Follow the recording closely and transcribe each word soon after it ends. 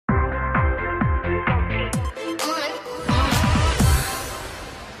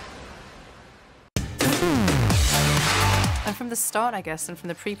And from the start, I guess, and from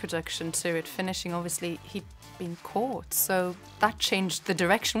the pre-production to it finishing, obviously, he'd been caught. So that changed the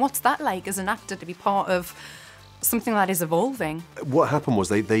direction. What's that like as an actor to be part of something that is evolving? What happened was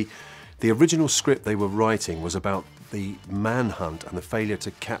the original script they were writing was about the manhunt and the failure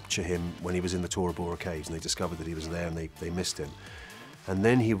to capture him when he was in the Tora Bora caves, and they discovered that he was there and they missed him. And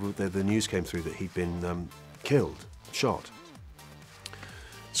then the news came through that he'd been killed, shot.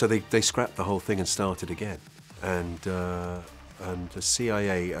 So they scrapped the whole thing and started again. And the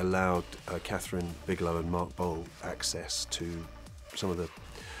CIA allowed Catherine Bigelow and Mark Boal access to some of the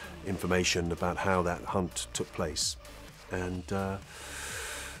information about how that hunt took place. And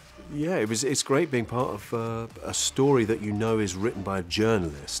yeah, it's great being part of a story that you know is written by a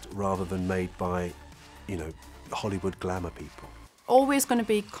journalist rather than made by, you know, Hollywood glamour people. Always going to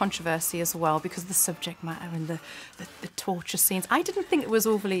be controversy as well because of the subject matter and the torture scenes. I didn't think it was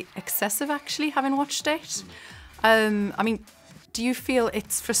overly excessive, actually, having watched it. I mean, do you feel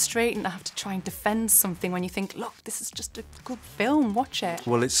it's frustrating to have to try and defend something when you think, look, this is just a good film, watch it?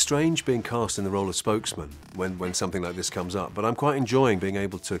 Well, it's strange being cast in the role of spokesman when something like this comes up, but I'm quite enjoying being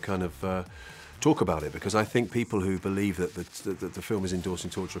able to kind of talk about it, because I think people who believe that the film is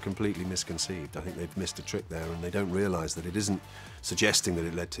endorsing torture are completely misconceived. I think they've missed a trick there, and they don't realise that it isn't suggesting that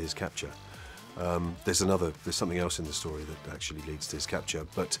it led to his capture. There's something else in the story that actually leads to his capture,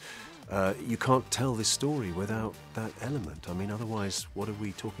 but you can't tell this story without that element. I mean, otherwise, what are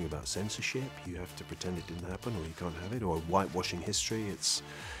we talking about? Censorship? You have to pretend it didn't happen, or you can't have it, or whitewashing history.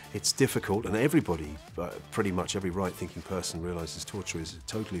 It's difficult, and everybody, pretty much every right-thinking person, realises torture is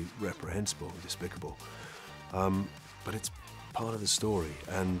totally reprehensible and despicable. But it's part of the story,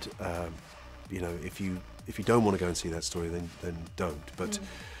 and you know, if you don't want to go and see that story, then don't. But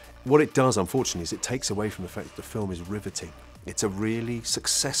what it does, unfortunately, is it takes away from the fact that the film is riveting. It's a really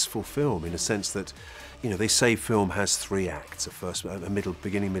successful film in a sense that, you know, they say film has 3 acts: a middle,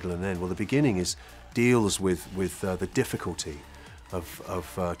 beginning, middle, and end. Well, the beginning deals with the difficulty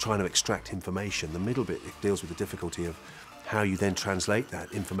of trying to extract information. The middle bit deals with the difficulty of how you then translate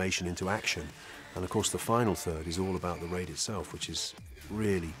that information into action. And of course the final third is all about the raid itself, which is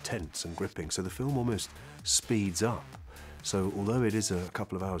really tense and gripping. So the film almost speeds up. So although it is a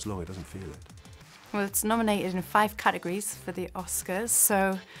couple of hours long, it doesn't feel it. Well, it's nominated in 5 categories for the Oscars,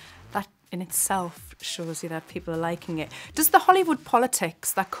 so that in itself shows you that people are liking it. Does the Hollywood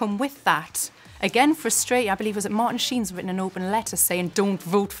politics that come with that again frustrate you? I believe, was it Martin Sheen's written an open letter saying don't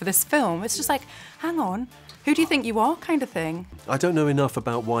vote for this film? It's just like, hang on, who do you think you are, kind of thing? I don't know enough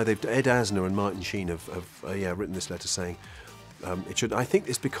about why Ed Asner and Martin Sheen have written this letter saying it should. I think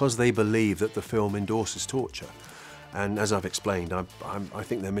it's because they believe that the film endorses torture. And as I've explained, I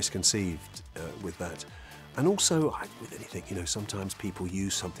think they're misconceived with that. And also, with anything, you know, sometimes people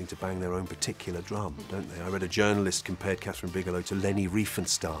use something to bang their own particular drum, don't they? I read a journalist compared Catherine Bigelow to Leni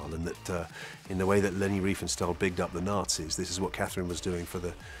Riefenstahl, and that in the way that Leni Riefenstahl bigged up the Nazis, this is what Catherine was doing for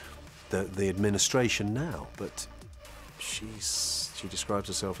the administration now. But she describes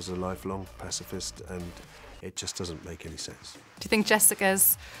herself as a lifelong pacifist, and it just doesn't make any sense. Do you think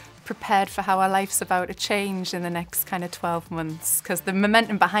Jessica's prepared for how her life's about to change in the next kind of 12 months? Because the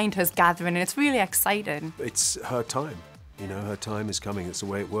momentum behind her is gathering and it's really exciting. It's her time, you know, her time is coming. It's the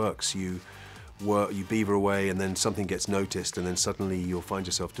way it works. You beaver away and then something gets noticed, and then suddenly you'll find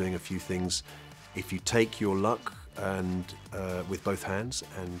yourself doing a few things. If you take your luck and with both hands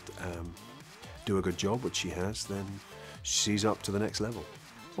and do a good job, which she has, then she's up to the next level.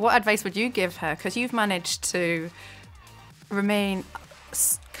 What advice would you give her? Because you've managed to remain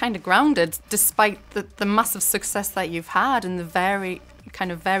kind of grounded despite the massive success that you've had and the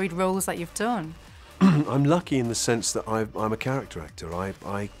varied roles that you've done. I'm lucky in the sense that I'm a character actor.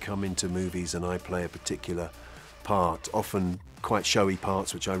 I come into movies and I play a particular part, often quite showy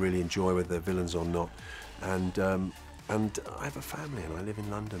parts, which I really enjoy, whether they're villains or not. And I have a family, and I live in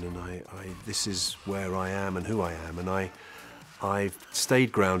London, and this is where I am and who I am, and I've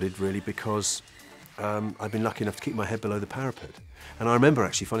stayed grounded really because I've been lucky enough to keep my head below the parapet. And I remember,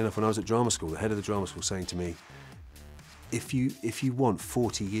 actually, funny enough, when I was at drama school, the head of the drama school saying to me, if you want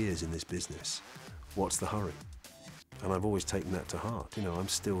 40 years in this business, what's the hurry? And I've always taken that to heart. You know, I'm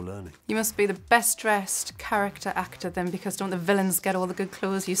still learning. You must be the best dressed character actor then, because don't the villains get all the good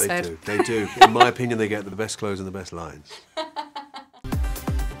clothes, you said? They do. In my opinion, they get the best clothes and the best lines.